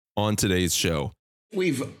on today's show.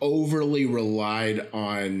 We've overly relied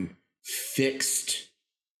on fixed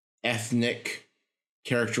ethnic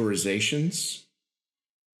characterizations,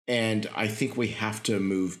 and I think we have to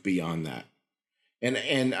move beyond that.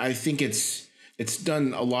 And I think it's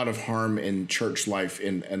done a lot of harm in church life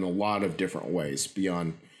in a lot of different ways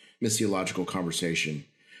beyond missiological conversation.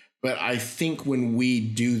 But I think when we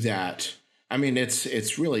do that, I mean,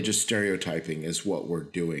 it's really just stereotyping is what we're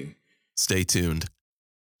doing. Stay tuned.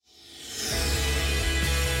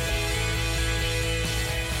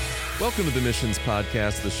 Welcome to the Missions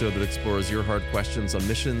Podcast, the show that explores your hard questions on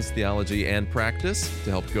missions, theology, and practice to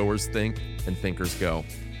help goers think and thinkers go.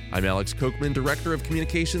 I'm Alex Kochman, Director of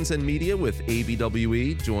Communications and Media with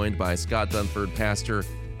ABWE, joined by Scott Dunford, pastor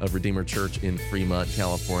of Redeemer Church in Fremont,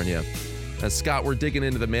 California. Scott, we're digging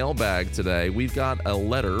into the mailbag today. We've got a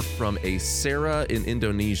letter from a Sarah in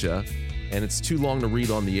Indonesia, and it's too long to read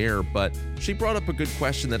on the air, but she brought up a good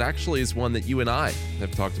question that actually is one that you and I have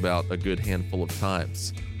talked about a good handful of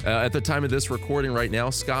times. At the time of this recording right now,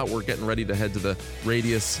 Scott, we're getting ready to head to the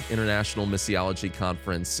Radius International Missiology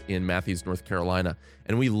Conference in Matthews, North Carolina,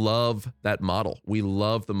 and we love that model. We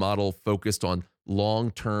love the model focused on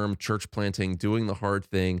long-term church planting, doing the hard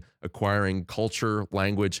thing, acquiring culture,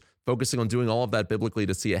 language, focusing on doing all of that biblically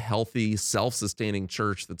to see a healthy, self-sustaining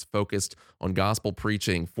church that's focused on gospel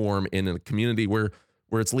preaching form in a community where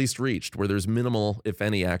it's least reached, where there's minimal, if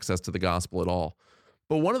any, access to the gospel at all.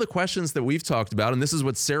 But one of the questions that we've talked about, and this is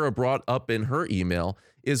what Sarah brought up in her email,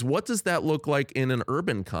 is what does that look like in an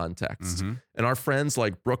urban context? Mm-hmm. And our friends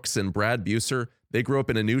like Brooks and Brad Buser, they grew up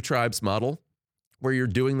in a New Tribes model where you're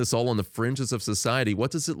doing this all on the fringes of society.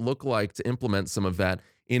 What does it look like to implement some of that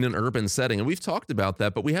in an urban setting? And we've talked about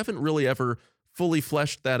that, but we haven't really ever fully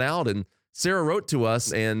fleshed that out. And Sarah wrote to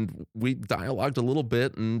us and we dialogued a little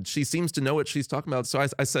bit, and she seems to know what she's talking about. So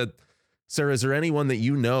I said, Sarah, is there anyone that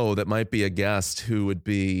you know that might be a guest who would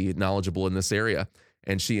be knowledgeable in this area?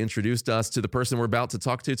 And she introduced us to the person we're about to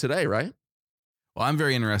talk to today, right? Well, I'm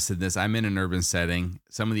very interested in this. I'm in an urban setting.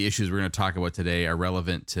 Some of the issues we're going to talk about today are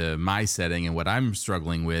relevant to my setting and what I'm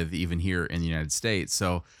struggling with even here in the United States.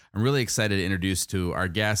 So I'm really excited to introduce to our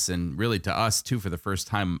guests and really to us too for the first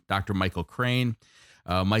time, Dr. Michael Crane.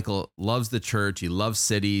 Michael loves the church. He loves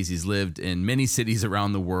cities. He's lived in many cities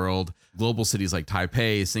around the world, global cities like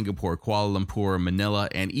Taipei, Singapore, Kuala Lumpur, Manila,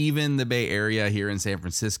 and even the Bay Area here in San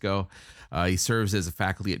Francisco. He serves as a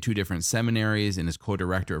faculty at two different seminaries and is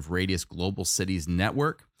co-director of Radius Global Cities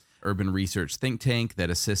Network, urban research think tank that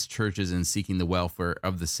assists churches in seeking the welfare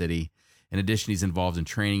of the city. In addition, he's involved in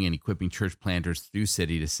training and equipping church planters through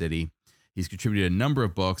city to city. He's contributed a number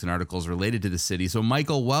of books and articles related to the city. So,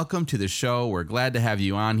 Michael, welcome to the show. We're glad to have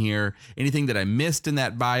you on here. Anything that I missed in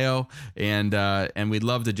that bio, and we'd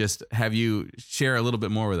love to just have you share a little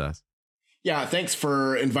bit more with us. Yeah, thanks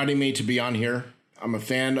for inviting me to be on here. I'm a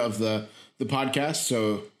fan of the podcast,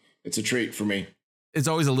 so it's a treat for me. It's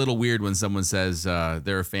always a little weird when someone says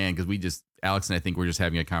they're a fan, because Alex and I think we're just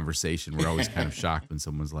having a conversation. We're always kind of shocked when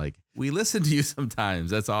someone's like, we listen to you sometimes.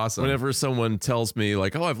 That's awesome. Whenever someone tells me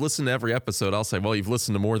like, oh, I've listened to every episode, I'll say, well, you've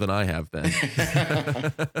listened to more than I have then.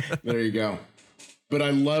 There you go. But I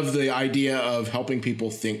love the idea of helping people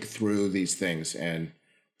think through these things and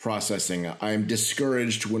processing. I'm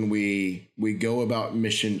discouraged when we go about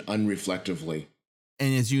mission unreflectively.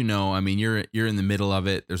 And as you know, I mean, you're in the middle of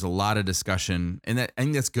it. There's a lot of discussion, and I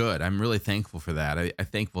think that's good. I'm really thankful for that. I'm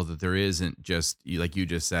thankful that there isn't just, like you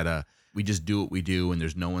just said, we just do what we do, and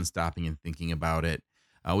there's no one stopping and thinking about it.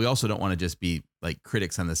 We also don't want to just be like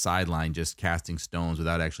critics on the sideline, just casting stones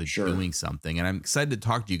without actually doing something. And I'm excited to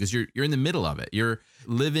talk to you because you're in the middle of it. You're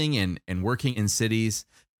living and working in cities.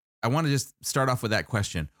 I want to just start off with that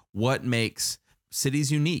question. What makes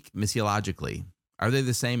cities unique missiologically? Are they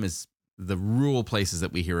the same as the rural places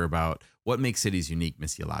that we hear about? What makes cities unique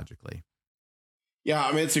missiologically? Yeah,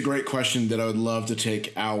 I mean, it's a great question that I would love to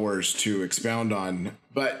take hours to expound on.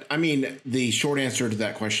 But I mean, the short answer to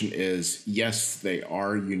that question is yes, they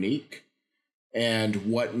are unique.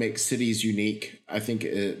 And what makes cities unique, I think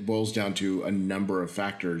it boils down to a number of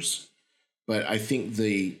factors. But I think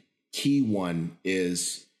the key one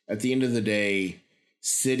is, at the end of the day,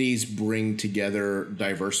 cities bring together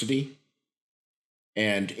diversity.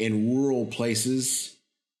 And in rural places,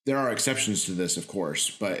 there are exceptions to this, of course,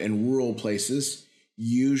 but in rural places,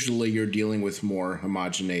 usually you're dealing with more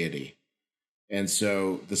homogeneity. And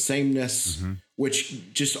so the sameness,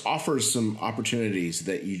 which just offers some opportunities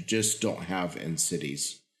that you just don't have in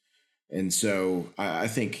cities. And so I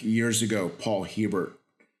think years ago, Paul Hebert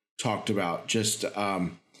talked about just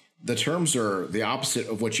the terms are the opposite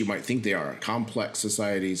of what you might think they are, complex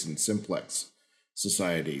societies and simplex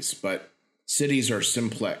societies. But cities are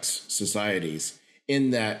simplex societies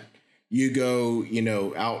in that you go,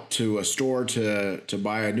 out to a store to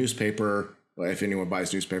buy a newspaper, if anyone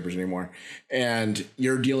buys newspapers anymore, and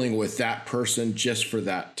you're dealing with that person just for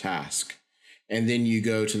that task. And then you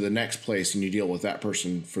go to the next place and you deal with that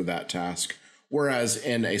person for that task. Whereas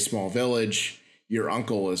in a small village, your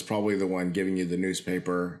uncle is probably the one giving you the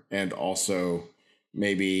newspaper, and also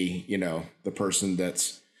maybe, the person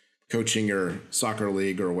that's coaching your soccer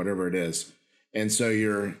league or whatever it is. And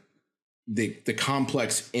so the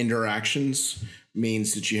complex interactions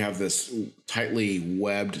means that you have this tightly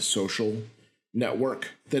webbed social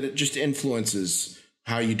network that it just influences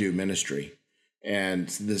how you do ministry. And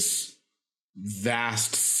this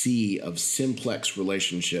vast sea of simplex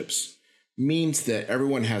relationships means that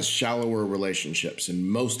everyone has shallower relationships, and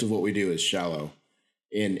most of what we do is shallow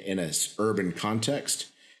in a urban context.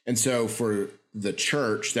 And so for the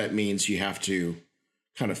church, that means you have to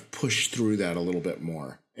kind of push through that a little bit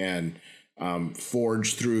more and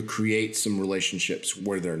forge through, create some relationships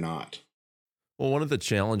where they're not. Well, one of the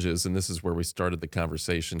challenges, and this is where we started the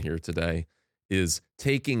conversation here today, is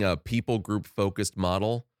taking a people group focused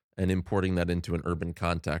model and importing that into an urban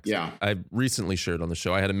context. Yeah. I recently shared on the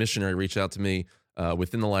show, I had a missionary reach out to me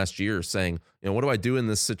within the last year saying, what do I do in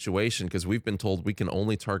this situation? Because we've been told we can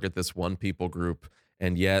only target this one people group,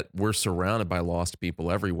 and yet we're surrounded by lost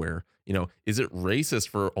people everywhere. Is it racist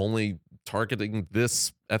for only targeting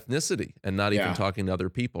this ethnicity and not even talking to other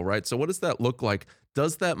people, right? So what does that look like?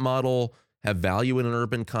 Does that model have value in an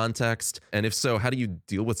urban context? And if so, how do you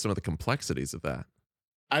deal with some of the complexities of that?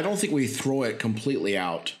 I don't think we throw it completely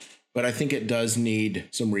out, but I think it does need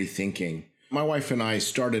some rethinking. My wife and I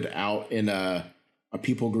started out in a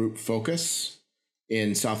people group focus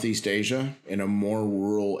in Southeast Asia, in a more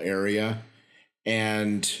rural area.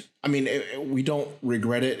 And I mean, we don't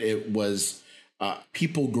regret it. It was a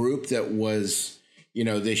people group that was,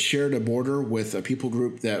 they shared a border with a people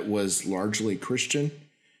group that was largely Christian.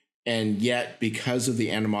 And yet, because of the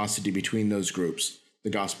animosity between those groups, the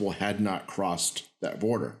gospel had not crossed that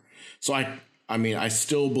border. So I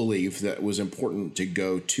still believe that it was important to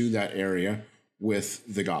go to that area with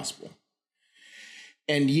the gospel.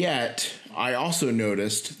 And yet, I also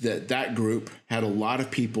noticed that that group had a lot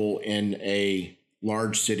of people in a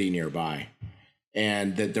large city nearby,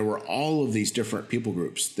 and that there were all of these different people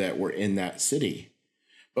groups that were in that city.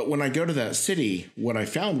 But when I go to that city, what I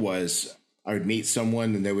found was I would meet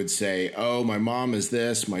someone and they would say, oh, my mom is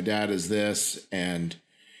this, my dad is this, and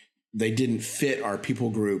they didn't fit our people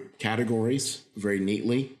group categories very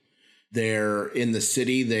neatly. They're in the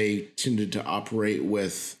city, they tended to operate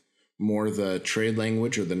with more the trade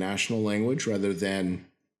language or the national language rather than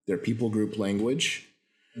their people group language.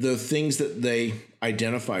 The things that they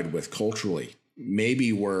identified with culturally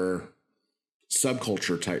maybe were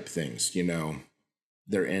subculture type things.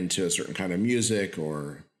 They're into a certain kind of music,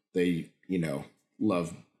 or they,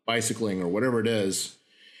 love bicycling or whatever it is.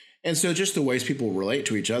 And so just the ways people relate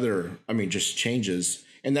to each other, just changes.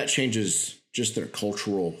 And that changes just their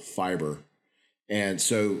cultural fiber. And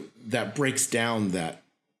so that breaks down that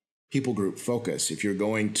people group focus. If you're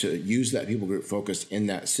going to use that people group focus in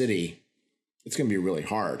that city, it's going to be really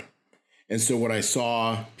hard. And so what I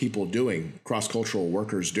saw people doing, cross-cultural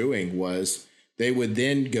workers doing, was they would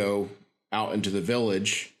then go out into the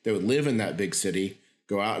village. They would live in that big city,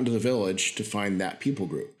 go out into the village to find that people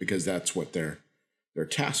group, because that's what their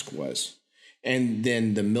task was. And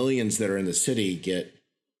then the millions that are in the city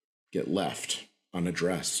get left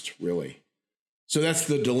unaddressed, really. So that's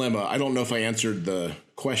the dilemma. I don't know if I answered the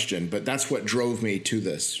question, but that's what drove me to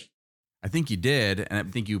this. I think you did, and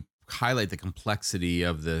I think you highlight the complexity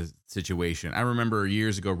of the situation. I remember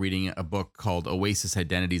years ago reading a book called Oasis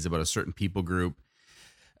Identities about a certain people group,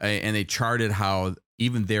 and they charted how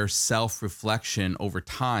even their self-reflection over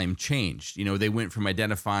time changed. They went from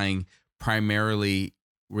identifying primarily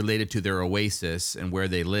related to their oasis and where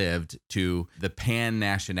they lived, to the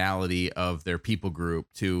pan-nationality of their people group,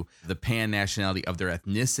 to the pan-nationality of their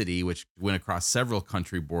ethnicity, which went across several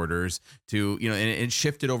country borders, to, and it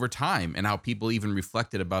shifted over time, and how people even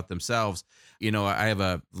reflected about themselves. I have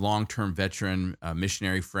a long-term veteran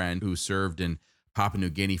missionary friend who served in Papua New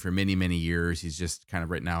Guinea for many, many years. He's just kind of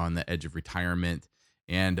right now on the edge of retirement.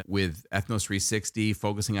 And with Ethnos 360,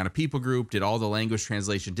 focusing on a people group, did all the language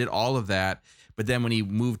translation, did all of that. But then when he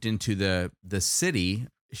moved into the city,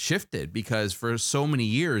 shifted, because for so many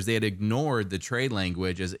years they had ignored the trade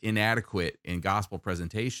language as inadequate in gospel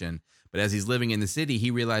presentation. But as he's living in the city,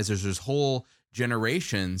 he realized there's this whole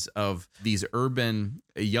generations of these urban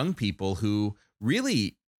young people who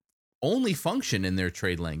really only function in their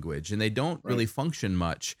trade language, and they don't really function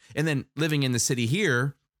much. And then living in the city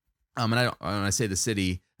here, And when I say the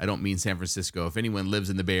city, I don't mean San Francisco. If anyone lives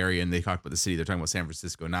in the Bay Area and they talk about the city, they're talking about San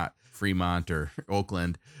Francisco, not Fremont or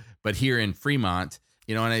Oakland. But here in Fremont,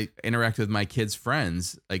 and I interact with my kids'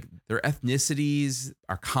 friends, like their ethnicities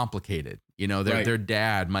are complicated. Their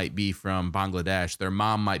dad might be from Bangladesh, their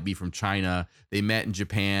mom might be from China. They met in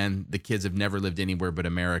Japan. The kids have never lived anywhere but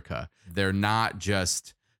America. They're not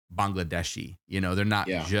just Bangladeshi. They're not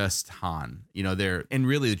just Han. And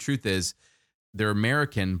really the truth is, they're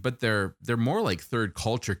American, but they're more like third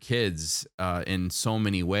culture kids in so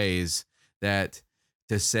many ways, that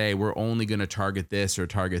to say we're only going to target this or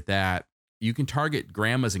target that, you can target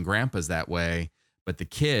grandmas and grandpas that way, but the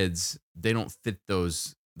kids, they don't fit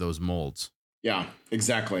those molds. Yeah,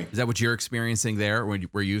 exactly. Is that what you're experiencing there when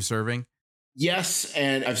were you serving? Yes,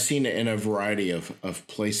 and I've seen it in a variety of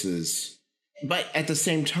places. But at the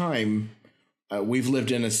same time, we've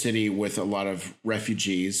lived in a city with a lot of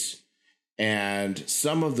refugees. And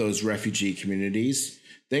some of those refugee communities,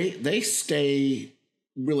 they stay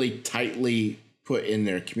really tightly put in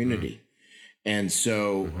their community. And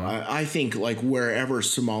so I think like wherever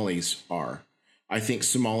Somalis are, I think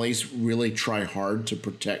Somalis really try hard to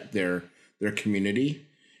protect their community.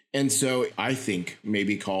 And so I think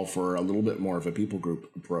maybe call for a little bit more of a people group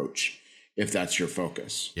approach if that's your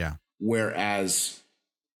focus. Yeah. Whereas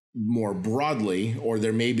more broadly, or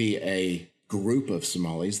there may be a group of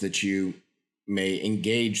Somalis that you may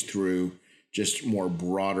engage through just more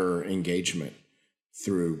broader engagement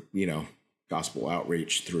through, gospel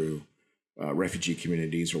outreach, through refugee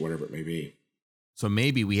communities or whatever it may be. So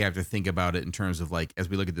maybe we have to think about it in terms of like, as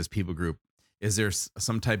we look at this people group, is there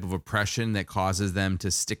some type of oppression that causes them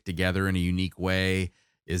to stick together in a unique way?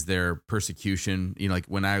 Is there persecution? Like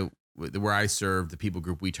where I served, the people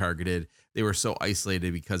group we targeted, they were so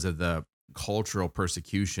isolated because of the cultural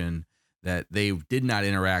persecution that they did not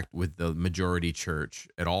interact with the majority church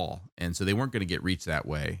at all. And so they weren't going to get reached that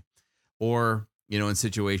way. Or, in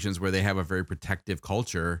situations where they have a very protective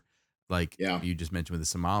culture, like you just mentioned with the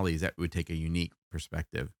Somalis, that would take a unique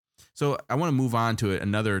perspective. So I want to move on to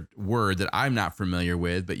another word that I'm not familiar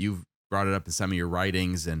with, but you've brought it up in some of your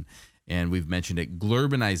writings and we've mentioned it,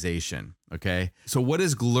 Glurbanization. Okay. So what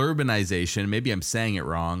is Glurbanization? Maybe I'm saying it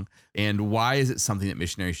wrong. And why is it something that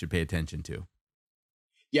missionaries should pay attention to?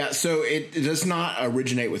 Yeah, so it does not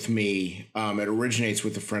originate with me. It originates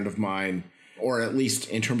with a friend of mine, or at least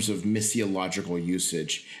in terms of missiological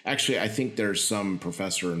usage. Actually, I think there's some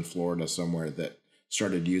professor in Florida somewhere that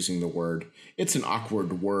started using the word. It's an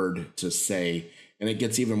awkward word to say, and it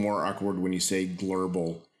gets even more awkward when you say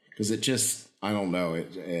global, because it just, I don't know,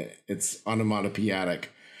 it's onomatopoeic.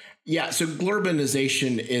 Yeah, so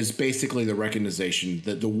glurbanization is basically the recognition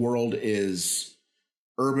that the world is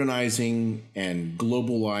urbanizing and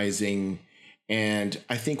globalizing. And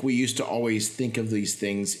I think we used to always think of these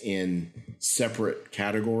things in separate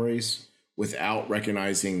categories without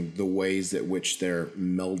recognizing the ways at which they're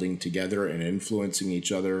melding together and influencing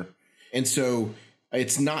each other. And so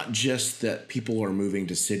it's not just that people are moving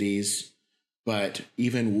to cities, but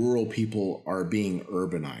even rural people are being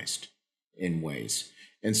urbanized in ways.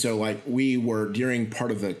 And so like we were during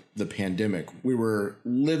part of the pandemic, we were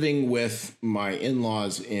living with my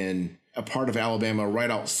in-laws in a part of Alabama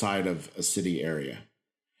right outside of a city area.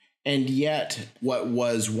 And yet what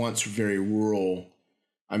was once very rural,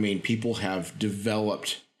 I mean, people have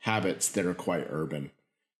developed habits that are quite urban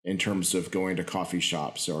in terms of going to coffee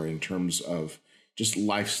shops or in terms of just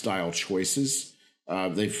lifestyle choices.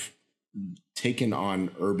 They've taken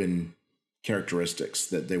on urban characteristics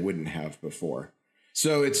that they wouldn't have before.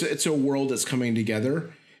 So it's a world that's coming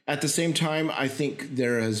together. At the same time, I think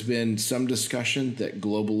there has been some discussion that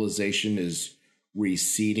globalization is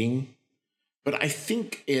receding, but I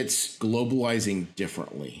think it's globalizing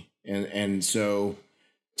differently. And so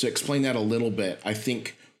to explain that a little bit, I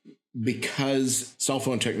think because cell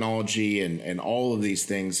phone technology and all of these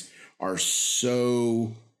things are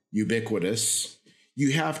so ubiquitous,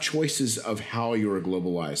 you have choices of how you are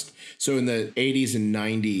globalized. So in the 80s and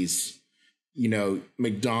 90s,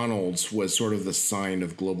 McDonald's was sort of the sign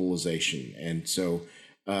of globalization. And so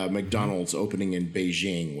McDonald's opening in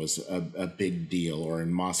Beijing was a big deal, or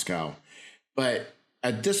in Moscow. But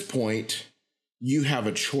at this point, you have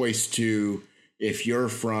a choice to, if you're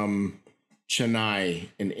from Chennai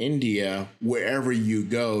in India, wherever you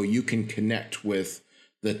go, you can connect with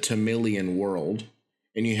the Tamilian world,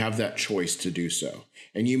 and you have that choice to do so.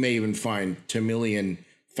 And you may even find Tamilian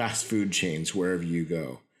fast food chains wherever you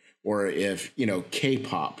go. Or if,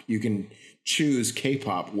 K-pop, you can choose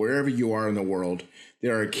K-pop wherever you are in the world.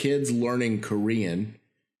 There are kids learning Korean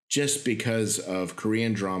just because of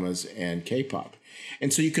Korean dramas and K-pop.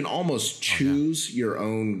 And so you can almost choose your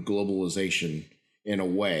own globalization in a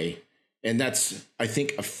way. And that's, I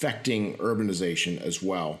think, affecting urbanization as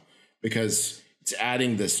well, because it's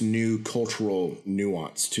adding this new cultural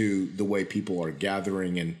nuance to the way people are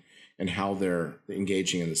gathering and how they're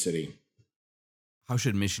engaging in the city. How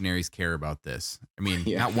should missionaries care about this? I mean,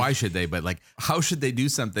 not why should they, but like, how should they do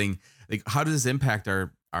something? Like, how does this impact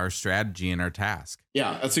our strategy and our task?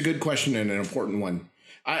 Yeah, that's a good question and an important one.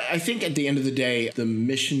 I think at the end of the day, the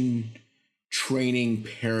mission training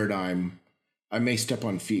paradigm, I may step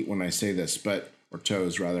on feet when I say this, or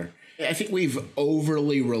toes rather. I think we've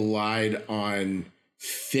overly relied on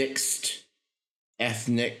fixed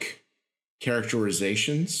ethnic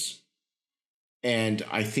characterizations. And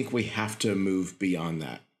I think we have to move beyond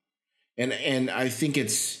that. And I think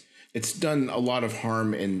it's done a lot of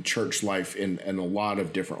harm in church life in a lot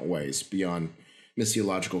of different ways beyond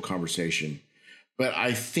missiological conversation. But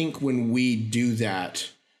I think when we do that,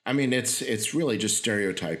 I mean, it's really just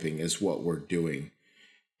stereotyping is what we're doing.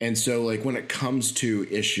 And so like when it comes to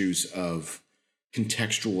issues of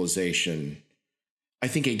contextualization, I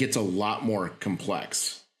think it gets a lot more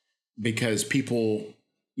complex because people,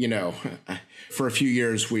 you know, for a few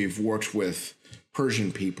years we've worked with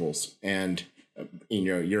Persian peoples, and you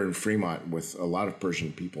know, you're in Fremont with a lot of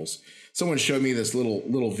Persian peoples. Someone showed me this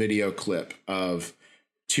little video clip of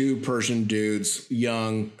two Persian dudes,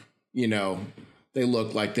 young, you know, they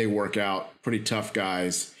look like they work out, pretty tough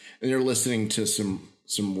guys, and they're listening to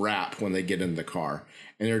some rap when they get in the car,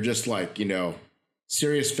 and they're just like, you know,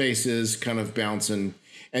 serious faces kind of bouncing,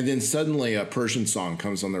 and then suddenly a Persian song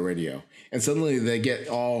comes on the radio, and suddenly they get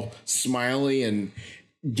all smiley and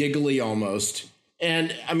giggly almost.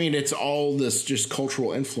 And I mean, it's all this just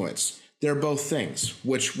cultural influence. They're both things.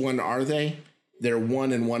 Which one are they? They're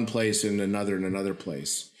one in one place and another in another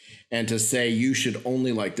place. And to say you should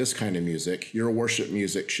only like this kind of music, your worship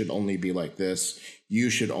music should only be like this, you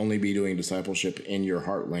should only be doing discipleship in your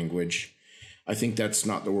heart language, I think that's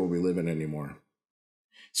not the world we live in anymore.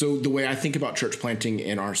 So the way I think about church planting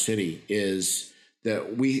in our city is that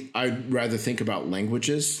I'd rather think about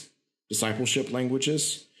languages, discipleship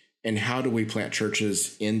languages, and how do we plant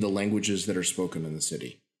churches in the languages that are spoken in the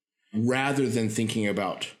city, rather than thinking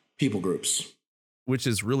about people groups. Which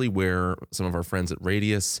is really where some of our friends at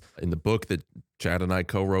Radius, in the book that Chad and I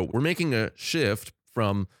co-wrote, we're making a shift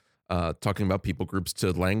from talking about people groups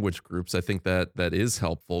to language groups. I think that is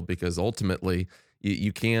helpful because ultimately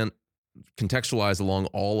you can't contextualize along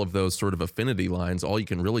all of those sort of affinity lines. All you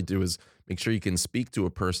can really do is make sure you can speak to a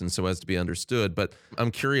person so as to be understood. But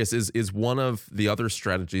I'm curious, is one of the other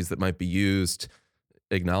strategies that might be used,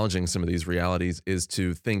 acknowledging some of these realities, is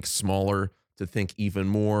to think smaller, to think even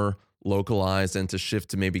more localized, and to shift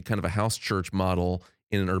to maybe kind of a house church model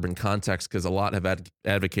in an urban context, because a lot have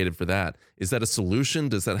advocated for that. Is that a solution?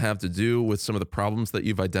 Does that have to do with some of the problems that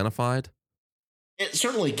you've identified? It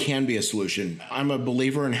certainly can be a solution. I'm a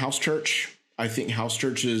believer in house church. I think house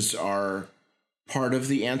churches are part of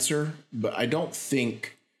the answer, but I don't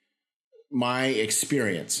think my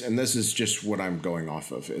experience, and this is just what I'm going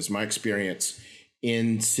off of, is my experience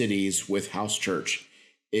in cities with house church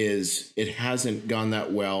is it hasn't gone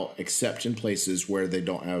that well, except in places where they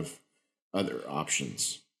don't have other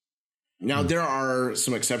options. Now, there are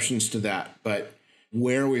some exceptions to that, but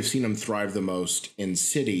where we've seen them thrive the most in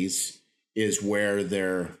cities is where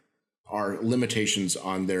there are limitations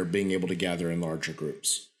on their being able to gather in larger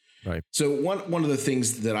groups. Right. So one of the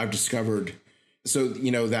things that I've discovered, so,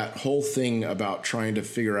 you know, that whole thing about trying to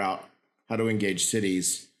figure out how to engage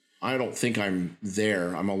cities, I don't think I'm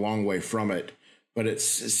there. I'm a long way from it, but it's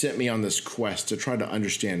sent me on this quest to try to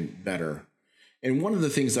understand better. And one of the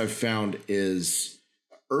things I've found is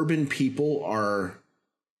urban people are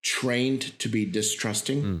trained to be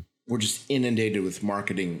distrusting. We're just inundated with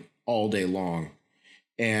marketing all day long.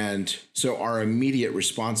 And so our immediate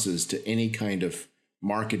responses to any kind of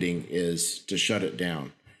marketing is to shut it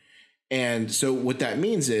down. And so what that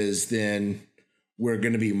means is then we're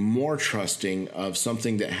going to be more trusting of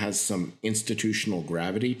something that has some institutional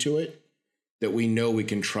gravity to it, that we know we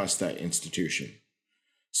can trust that institution.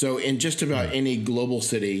 So in just about any global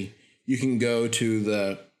city, you can go to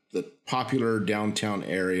the popular downtown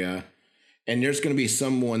area, and there's going to be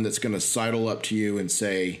someone that's going to sidle up to you and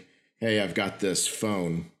say, hey, I've got this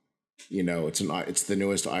phone, you know, it's the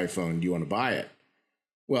newest iPhone. Do you want to buy it?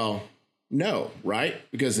 Well, no, right?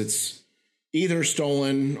 Because it's either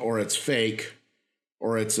stolen or it's fake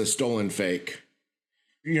or it's a stolen fake.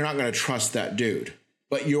 You're not going to trust that dude,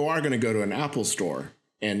 but you are going to go to an Apple store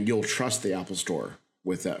and you'll trust the Apple store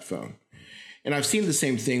with that phone. And I've seen the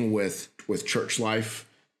same thing with church life,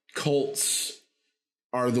 cults,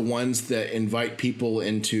 are the ones that invite people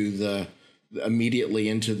immediately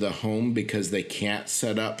into the home because they can't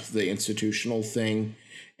set up the institutional thing.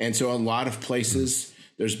 And so a lot of places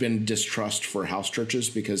there's been distrust for house churches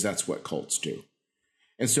because that's what cults do.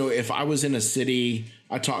 And so if I was in a city,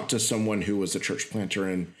 I talked to someone who was a church planter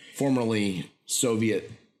in formerly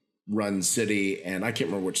Soviet run city, and I can't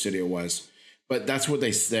remember which city it was, but that's what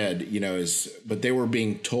they said, but they were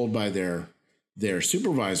being told by their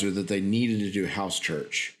supervisor that they needed to do house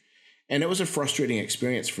church. And it was a frustrating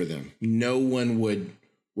experience for them. No one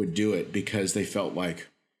would do it because they felt like,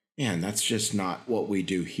 man, that's just not what we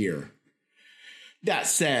do here. That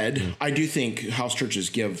said, I do think house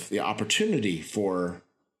churches give the opportunity for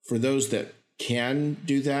those that can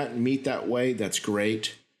do that and meet that way. That's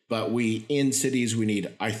great. But in cities, we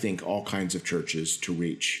need, I think, all kinds of churches to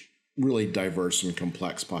reach really diverse and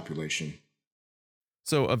complex population.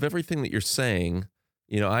 So of everything that you're saying,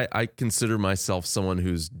 I consider myself someone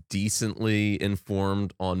who's decently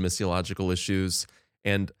informed on missiological issues.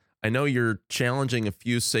 And I know you're challenging a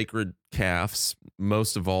few sacred calves,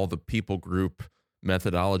 most of all the people group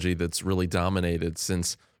methodology that's really dominated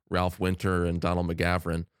since Ralph Winter and Donald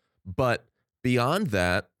McGavran. But beyond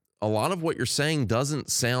that, a lot of what you're saying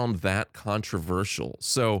doesn't sound that controversial.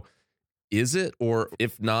 So is it? Or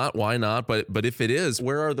if not, why not? But if it is,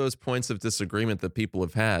 where are those points of disagreement that people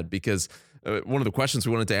have had? Because one of the questions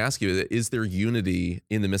we wanted to ask you is there unity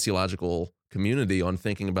in the missiological community on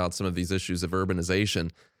thinking about some of these issues of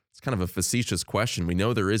urbanization? It's kind of a facetious question. We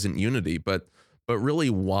know there isn't unity, but really,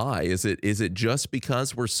 why? Is it just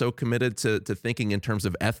because we're so committed to thinking in terms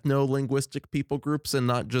of ethno-linguistic people groups and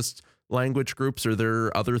not just language groups? Are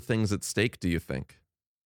there other things at stake, do you think?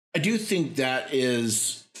 I do think that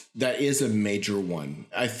is a major one.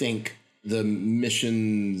 I think the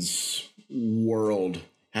missions world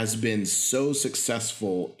has been so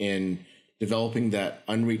successful in developing that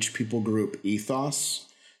unreached people group ethos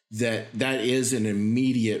that is an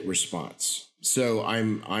immediate response. So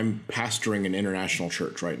I'm pastoring an international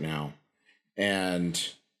church right now. And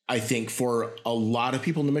I think for a lot of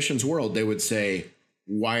people in the missions world, they would say,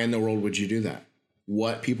 why in the world would you do that?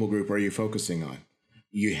 What people group are you focusing on?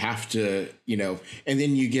 You have to, and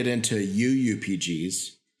then you get into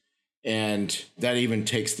UUPGs, and that even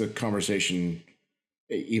takes the conversation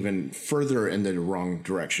even further in the wrong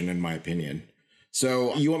direction, in my opinion.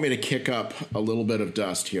 So you want me to kick up a little bit of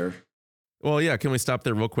dust here? Well, yeah. Can we stop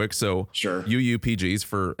there real quick? So sure. UUPGs,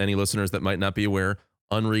 for any listeners that might not be aware,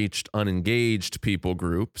 unreached, unengaged people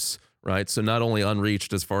groups, right? So not only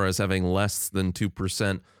unreached as far as having less than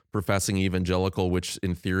 2% professing evangelical, which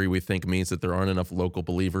in theory we think means that there aren't enough local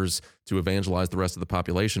believers to evangelize the rest of the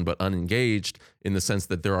population, but unengaged in the sense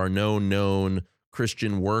that there are no known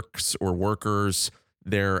Christian works or workers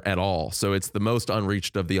there at all. So it's the most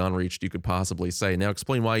unreached of the unreached you could possibly say. Now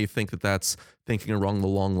explain why you think that that's thinking along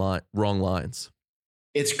the wrong lines.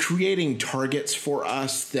 It's creating targets for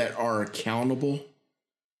us that are accountable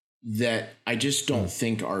that I just don't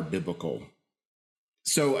think are biblical.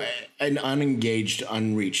 So an unengaged,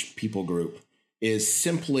 unreached people group is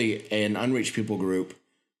simply an unreached people group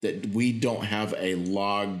that we don't have a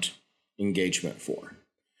logged engagement for.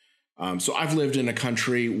 So I've lived in a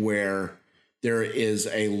country where there is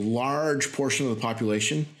a large portion of the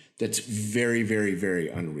population that's very, very, very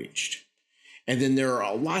unreached. And then there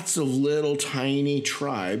are lots of little tiny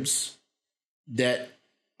tribes that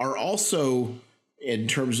are also, in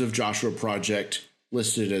terms of Joshua Project,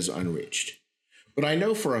 listed as unreached. But I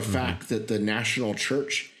know for a fact that the national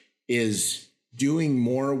church is doing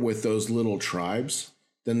more with those little tribes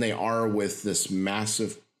than they are with this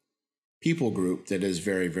massive people group that is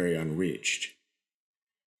very, very unreached.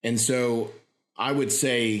 And so I would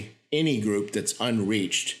say any group that's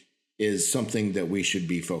unreached is something that we should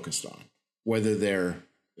be focused on, whether they're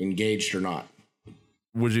engaged or not.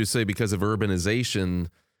 Would you say because of urbanization,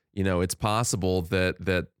 it's possible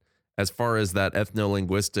that as far as that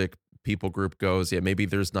ethno-linguistic people group goes, maybe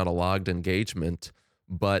there's not a logged engagement,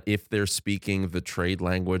 but if they're speaking the trade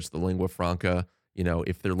language, the lingua franca,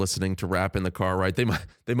 if they're listening to rap in the car, right,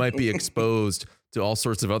 they might be exposed to all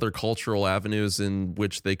sorts of other cultural avenues in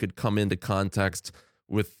which they could come into contact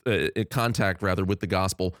with the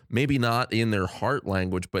gospel, maybe not in their heart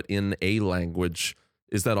language, but in a language.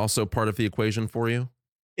 Is that also part of the equation for you?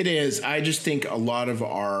 It is. I just think a lot of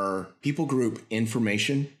our people group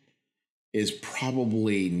information is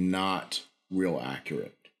probably not real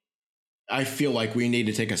accurate. I feel like we need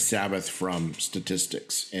to take a Sabbath from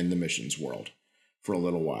statistics in the missions world for a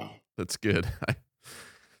little while. That's good.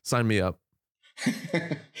 Sign me up.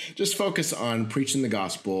 Just focus on preaching the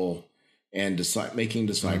gospel and making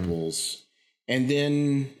disciples and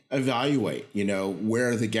then evaluate, where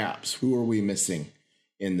are the gaps? Who are we missing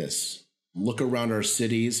in this? Look around our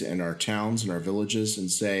cities and our towns and our villages and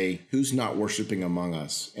say, who's not worshiping among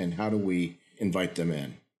us, and how do we invite them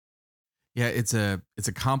in? Yeah, it's a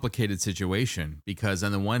complicated situation because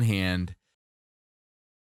on the one hand,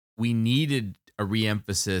 we needed a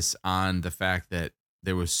reemphasis on the fact that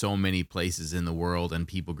there was so many places in the world and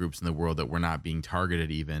people groups in the world that were not being targeted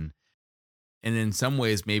even. And in some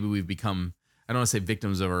ways, maybe we've become, I don't want to say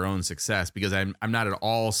victims of our own success, because I'm not at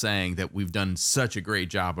all saying that we've done such a great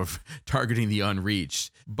job of targeting the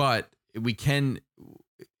unreached, but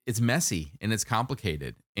it's messy and it's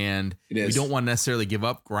complicated. And we don't want to necessarily give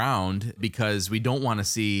up ground because we don't want to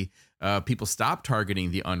see people stop targeting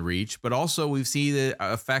the unreached, but also we see the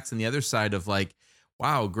effects on the other side of like,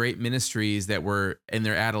 wow, great ministries that were in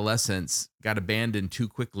their adolescence got abandoned too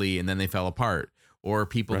quickly and then they fell apart. Or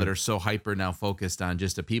people that are so hyper now focused on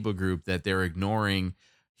just a people group that they're ignoring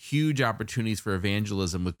huge opportunities for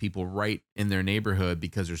evangelism with people right in their neighborhood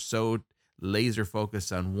because they're so laser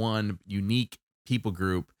focused on one unique people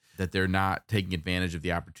group that they're not taking advantage of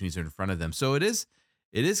the opportunities that are in front of them. So it is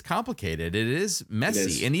complicated. It is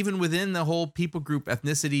messy. And even within the whole people group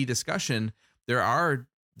ethnicity discussion,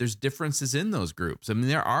 there's differences in those groups. I mean,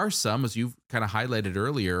 there are some, as you've kind of highlighted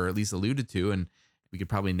earlier, or at least alluded to, and we could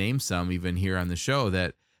probably name some even here on the show,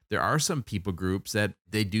 that there are some people groups that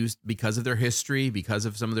they do because of their history, because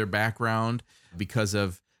of some of their background, because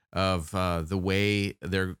of the way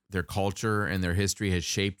their culture and their history has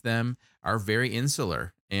shaped them, are very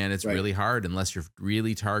insular. And it's really hard unless you're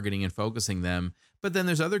really targeting and focusing them. But then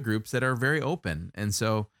there's other groups that are very open. And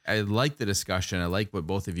so I like the discussion. I like what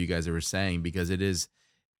both of you guys are saying, because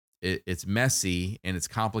it's messy and it's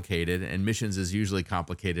complicated, and missions is usually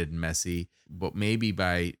complicated and messy, but maybe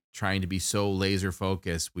by trying to be so laser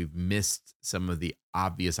focused, we've missed some of the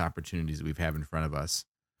obvious opportunities that we've had in front of us.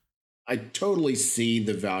 I totally see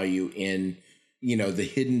the value in, the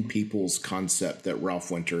hidden peoples concept that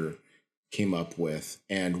Ralph Winter came up with,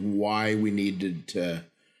 and why we needed to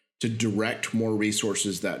direct more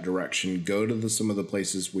resources that direction, go to some of the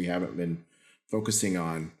places we haven't been focusing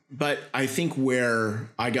on. But I think where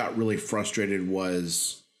I got really frustrated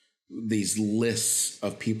was these lists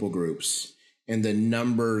of people groups and the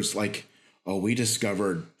numbers, like, oh, we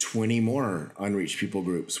discovered 20 more unreached people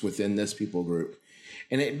groups within this people group.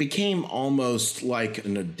 And it became almost like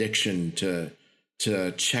an addiction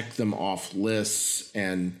to check them off lists.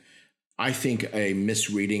 And I think a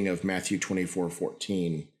misreading of Matthew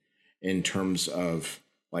 24:14 in terms of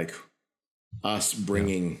like us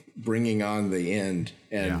bringing on the end.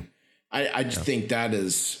 And I just think that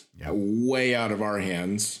is way out of our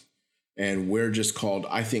hands. And we're just called,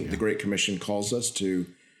 I think the Great Commission calls us to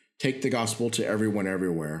take the gospel to everyone,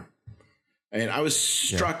 everywhere. And I was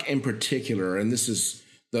struck in particular, and this is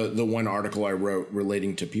the one article I wrote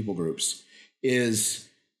relating to people groups, is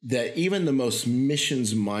that even the most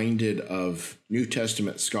missions-minded of New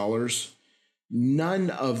Testament scholars, none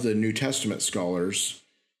of the New Testament scholars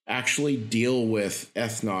actually deal with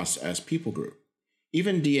ethnos as people group.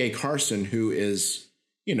 Even D.A. Carson, who is,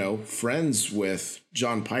 friends with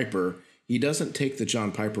John Piper, he doesn't take the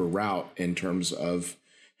John Piper route in terms of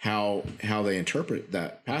how they interpret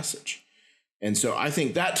that passage. And so I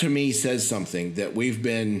think that to me says something, that we've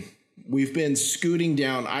been scooting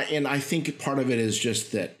down. I think part of it is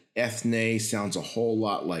just that ethne sounds a whole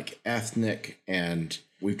lot like ethnic, and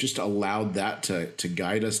we've just allowed that to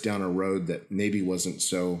guide us down a road that maybe wasn't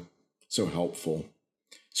so helpful.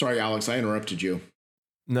 Sorry, Alex, I interrupted you.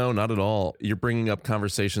 No, not at all. You're bringing up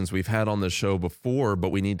conversations we've had on the show before,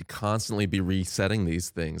 but we need to constantly be resetting these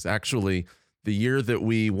things. Actually, the year that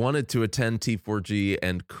we wanted to attend T4G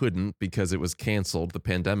and couldn't because it was canceled, the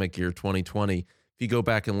pandemic year 2020, if you go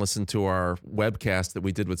back and listen to our webcast that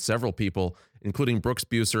we did with several people, including Brooks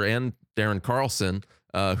Buser and Darren Carlson,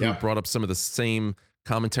 who brought up some of the same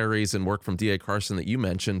commentaries and work from D.A. Carson that you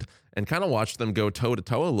mentioned, and kind of watched them go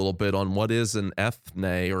toe-to-toe a little bit on what is an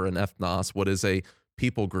ethne or an ethnos, what is a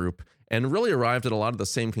people group, and really arrived at a lot of the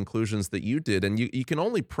same conclusions that you did. And you can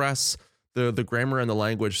only press the grammar and the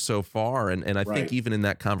language so far. And I think even in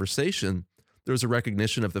that conversation, there's a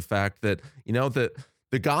recognition of the fact that, that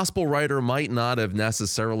the gospel writer might not have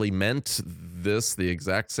necessarily meant this the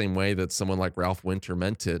exact same way that someone like Ralph Winter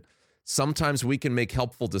meant it. Sometimes we can make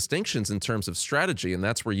helpful distinctions in terms of strategy. And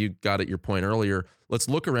that's where you got at your point earlier. Let's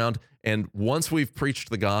look around. And once we've preached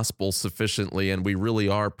the gospel sufficiently, and we really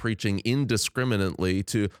are preaching indiscriminately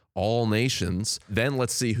to all nations, then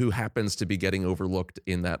let's see who happens to be getting overlooked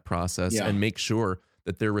in that process and make sure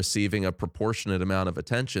that they're receiving a proportionate amount of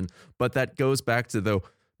attention. But that goes back to, though,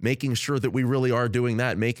 making sure that we really are doing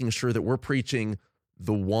that, making sure that we're preaching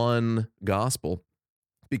the one gospel.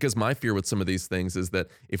 Because my fear with some of these things is that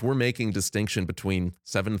if we're making distinction between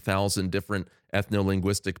 7,000 different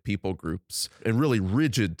ethno-linguistic people groups and really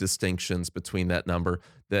rigid distinctions between that number,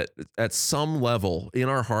 that at some level in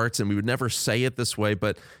our hearts, and we would never say it this way,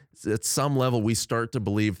 but at some level we start to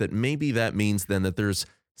believe that maybe that means then that there's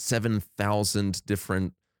 7,000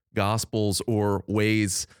 different gospels or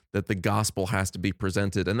ways that the gospel has to be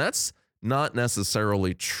presented. And that's not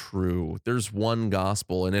necessarily true. There's one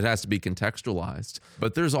gospel and it has to be contextualized,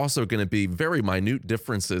 but there's also going to be very minute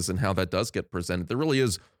differences in how that does get presented. There really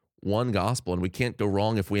is one gospel, and we can't go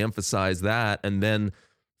wrong if we emphasize that and then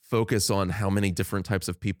focus on how many different types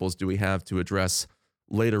of peoples do we have to address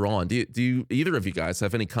later on. Do you either of you guys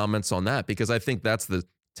have any comments on that? Because I think that's the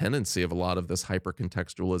tendency of a lot of this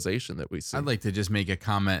hyper-contextualization that we see. I'd like to just make a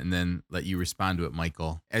comment and then let you respond to it,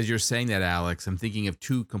 Michael. As you're saying that, Alex, I'm thinking of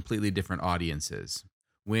two completely different audiences.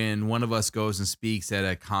 When one of us goes and speaks at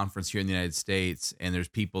a conference here in the United States, and there's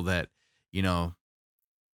people that,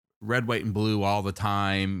 red, white, and blue all the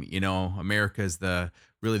time, America is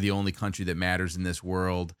really the only country that matters in this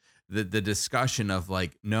world. The discussion of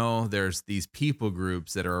no, there's these people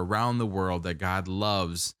groups that are around the world that God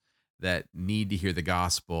loves that need to hear the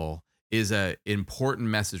gospel is an important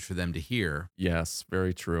message for them to hear. Yes,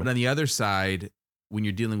 very true. But on the other side, when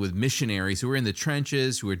you're dealing with missionaries who are in the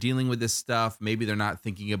trenches, who are dealing with this stuff, maybe they're not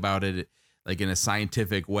thinking about it in a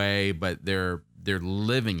scientific way, but they're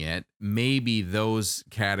living it. Maybe those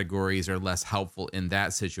categories are less helpful in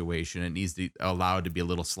that situation. It needs to be allowed to be a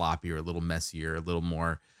little sloppier, a little messier, a little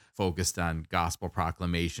more focused on gospel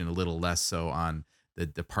proclamation, a little less so on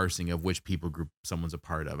the parsing of which people group someone's a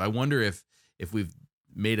part of. I wonder if we've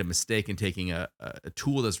made a mistake in taking a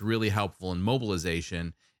tool that's really helpful in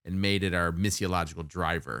mobilization and made it our missiological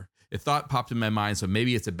driver. A thought popped in my mind, so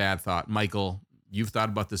maybe it's a bad thought. Michael, you've thought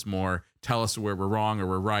about this more. Tell us where we're wrong or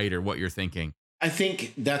we're right or what you're thinking. I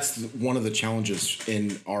think that's one of the challenges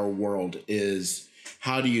in our world is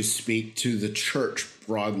how do you speak to the church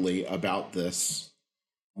broadly about this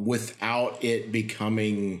without it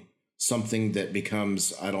becoming something that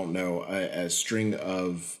becomes, a string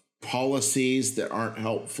of policies that aren't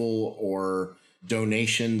helpful or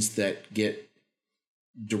donations that get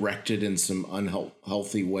directed in some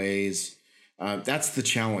unhealthy ways. That's the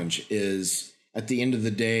challenge is at the end of the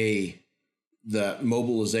day, the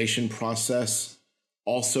mobilization process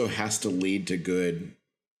also has to lead to good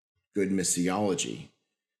missiology.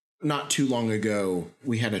 Not too long ago,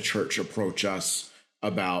 we had a church approach us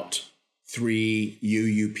about 3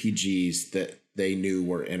 UUPGs that they knew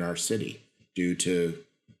were in our city due to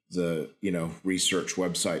the, research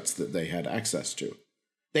websites that they had access to.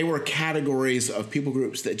 They were categories of people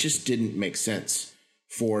groups that just didn't make sense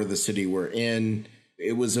for the city we're in.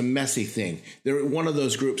 It was a messy thing. They're one of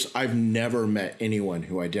those groups. I've never met anyone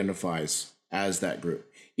who identifies as that group,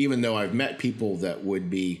 even though I've met people that would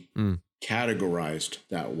be categorized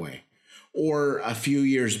that way. Or a few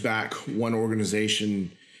years back, one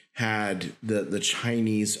organization had the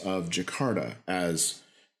Chinese of Jakarta as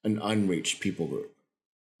an unreached people group.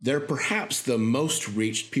 They're perhaps the most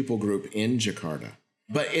reached people group in Jakarta,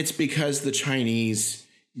 but it's because the Chinese,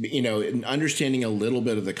 understanding a little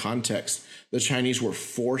bit of the context, the Chinese were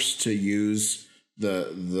forced to use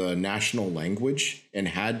the national language and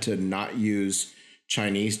had to not use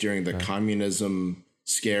Chinese during the communism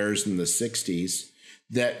scares in the 60s.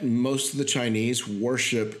 That most of the Chinese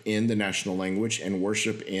worship in the national language and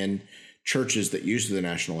worship in churches that use the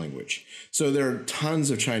national language. So there are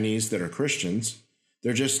tons of Chinese that are Christians.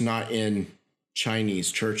 They're just not in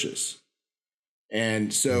Chinese churches.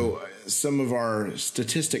 And so some of our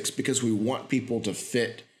statistics, because we want people to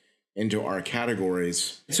fit into our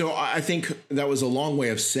categories. So I think that was a long way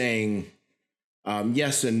of saying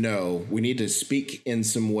yes and no. We need to speak in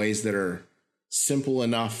some ways that are simple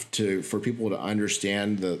enough for people to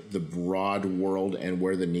understand the broad world and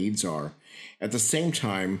where the needs are. At the same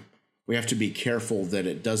time, we have to be careful that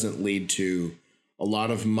it doesn't lead to a lot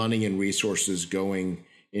of money and resources going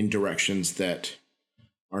in directions that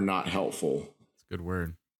are not helpful. That's a good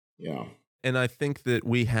word. Yeah. And I think that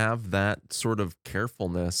we have that sort of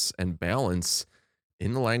carefulness and balance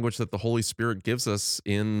in the language that the Holy Spirit gives us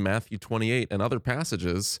in Matthew 28 and other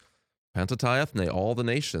passages, Pentatai ethne, all the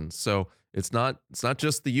nations. So it's not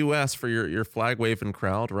just the U.S. for your flag waving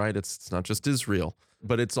crowd, right? It's not just Israel,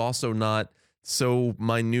 but it's also not so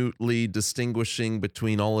minutely distinguishing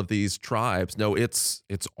between all of these tribes. No, it's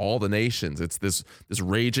all the nations. It's this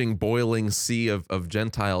raging, boiling sea of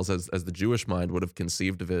Gentiles as the Jewish mind would have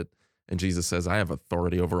conceived of it. And Jesus says, I have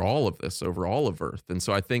authority over all of this, over all of earth. And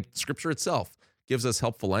so I think Scripture itself gives us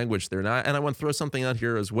helpful language there. And I want to throw something out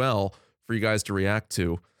here as well for you guys to react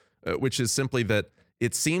to, which is simply that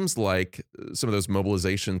it seems like some of those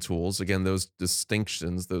mobilization tools, again, those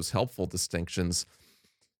distinctions, those helpful distinctions,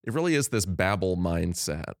 it really is this Babel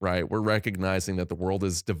mindset, right? We're recognizing that the world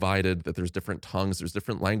is divided, that there's different tongues, there's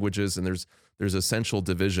different languages, and there's essential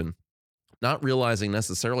division. Not realizing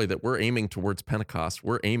necessarily that we're aiming towards Pentecost.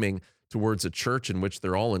 We're aiming towards a church in which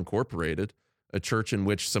they're all incorporated, a church in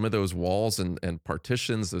which some of those walls and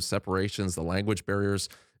partitions, those separations, the language barriers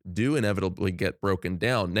do inevitably get broken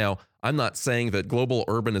down. Now, I'm not saying that global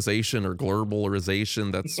urbanization or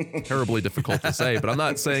glurbanization, that's terribly difficult to say, but I'm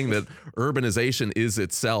not saying that urbanization is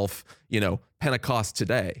itself, Pentecost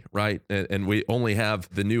today, right? And we only have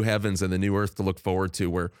the new heavens and the new earth to look forward to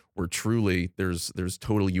where truly there's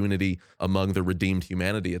total unity among the redeemed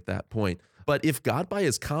humanity at that point. But if God by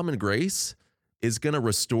his common grace is going to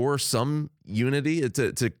restore some unity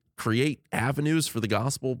to create avenues for the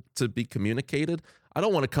gospel to be communicated, I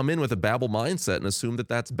don't want to come in with a Babel mindset and assume that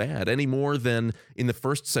that's bad any more than in the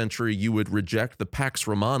first century you would reject the Pax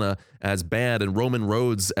Romana as bad and Roman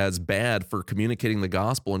roads as bad for communicating the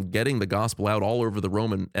gospel and getting the gospel out all over the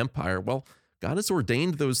Roman Empire. Well, God has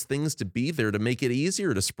ordained those things to be there to make it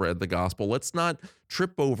easier to spread the gospel. Let's not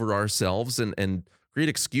trip over ourselves and create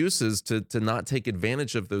excuses to not take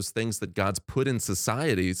advantage of those things that God's put in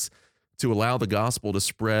societies to allow the gospel to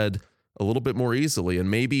spread a little bit more easily.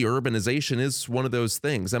 And maybe urbanization is one of those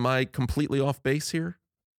things. Am I completely off base here?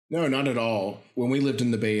 No, not at all. When we lived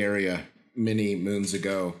in the Bay Area many moons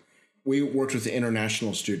ago, we worked with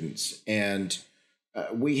international students, and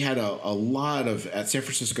we had a lot of, at San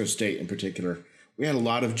Francisco State in particular, we had a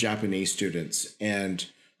lot of Japanese students, and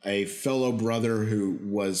a fellow brother who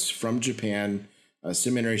was from Japan, a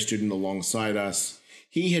seminary student alongside us,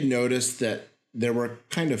 he had noticed that there were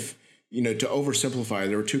kind of, to oversimplify,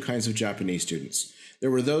 there were two kinds of Japanese students.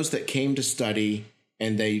 There were those that came to study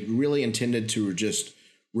and they really intended to just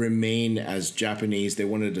remain as Japanese. They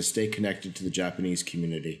wanted to stay connected to the Japanese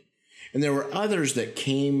community. And there were others that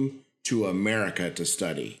came to America to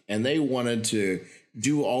study and they wanted to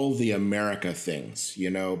do all the America things,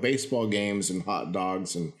 baseball games and hot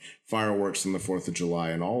dogs and fireworks on the 4th of July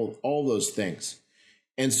and all those things.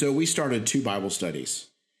 And so we started 2 Bible studies.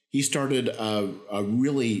 He started a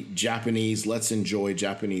really Japanese, let's enjoy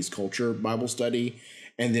Japanese culture Bible study.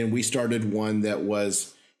 And then we started one that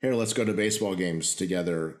was, here, let's go to baseball games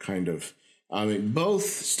together, kind of. Both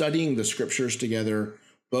studying the scriptures together,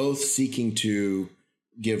 both seeking to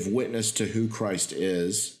give witness to who Christ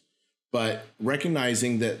is, but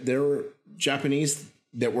recognizing that there were Japanese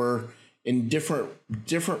that were in different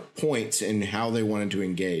points in how they wanted to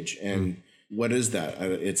engage. And what is that?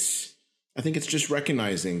 I think it's just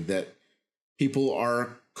recognizing that people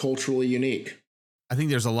are culturally unique. I think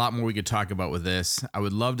there's a lot more we could talk about with this. I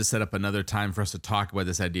would love to set up another time for us to talk about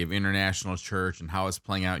this idea of international church and how it's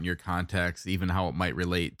playing out in your context, even how it might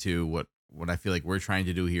relate to what I feel like we're trying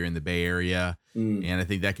to do here in the Bay Area. And I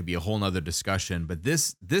think that could be a whole nother discussion. But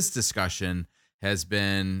this discussion has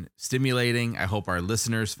been stimulating. I hope our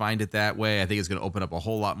listeners find it that way. I think it's going to open up a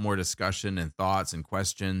whole lot more discussion and thoughts and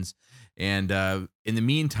questions. And in the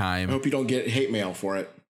meantime, I hope you don't get hate mail for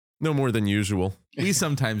it. No more than usual. We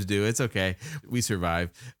sometimes do. It's okay. We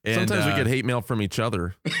survive. And, sometimes we get hate mail from each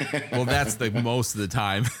other. Well, that's the most of the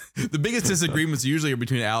time. The biggest disagreements usually are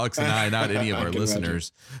between Alex and I, not any of our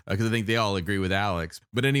listeners, because I think they all agree with Alex.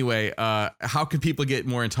 But anyway, how can people get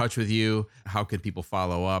more in touch with you? How can people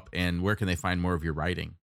follow up? And where can they find more of your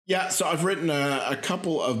writing? Yeah, so I've written a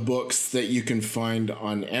couple of books that you can find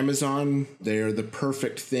on Amazon. They're the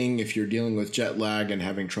perfect thing if you're dealing with jet lag and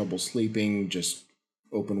having trouble sleeping. Just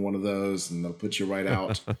open one of those and they'll put you right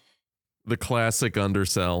out. The classic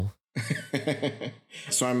undersell.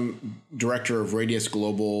 So I'm director of Radius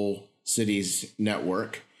Global Cities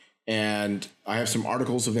Network, and I have some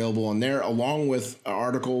articles available on there, along with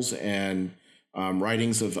articles and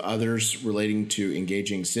writings of others relating to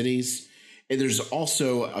engaging cities. And there's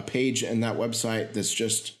also a page in that website that's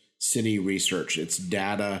just city research. It's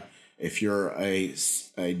data. If you're a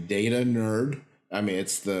data nerd,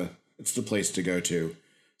 it's the place to go to.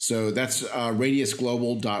 So that's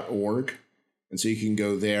radiusglobal.org. And so you can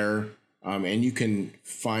go there and you can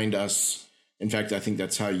find us. In fact, I think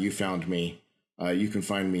that's how you found me. You can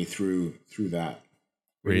find me through that.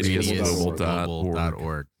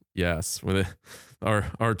 Radiusglobal.org. Yes.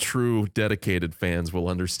 Our true dedicated fans will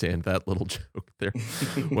understand that little joke there.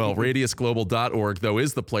 Well, radiusglobal.org, though,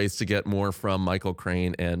 is the place to get more from Michael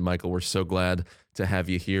Crane. And Michael, we're so glad to have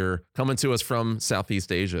you here, coming to us from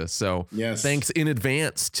Southeast Asia. So yes, thanks in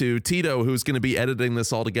advance to Tito, who's going to be editing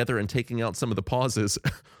this all together and taking out some of the pauses.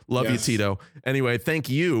 Love you, Tito. Anyway, thank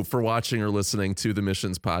you for watching or listening to the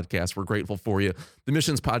Missions Podcast. We're grateful for you. The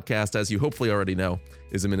Missions Podcast, as you hopefully already know,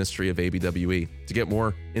 is a ministry of ABWE. To get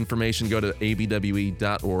more information, go to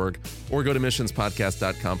abwe.org or go to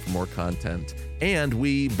missionspodcast.com for more content. And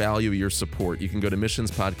we value your support. You can go to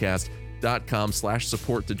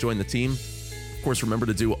missionspodcast.com/support to join the team. Of course, remember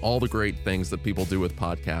to do all the great things that people do with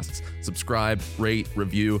podcasts. Subscribe, rate,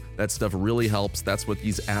 review. That stuff really helps. That's what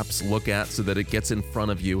these apps look at so that it gets in front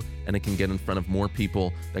of you and it can get in front of more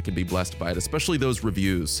people that can be blessed by it, especially those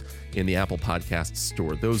reviews in the Apple Podcast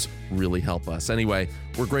store. Those really help us. Anyway,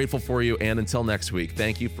 we're grateful for you. And until next week,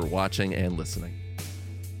 thank you for watching and listening.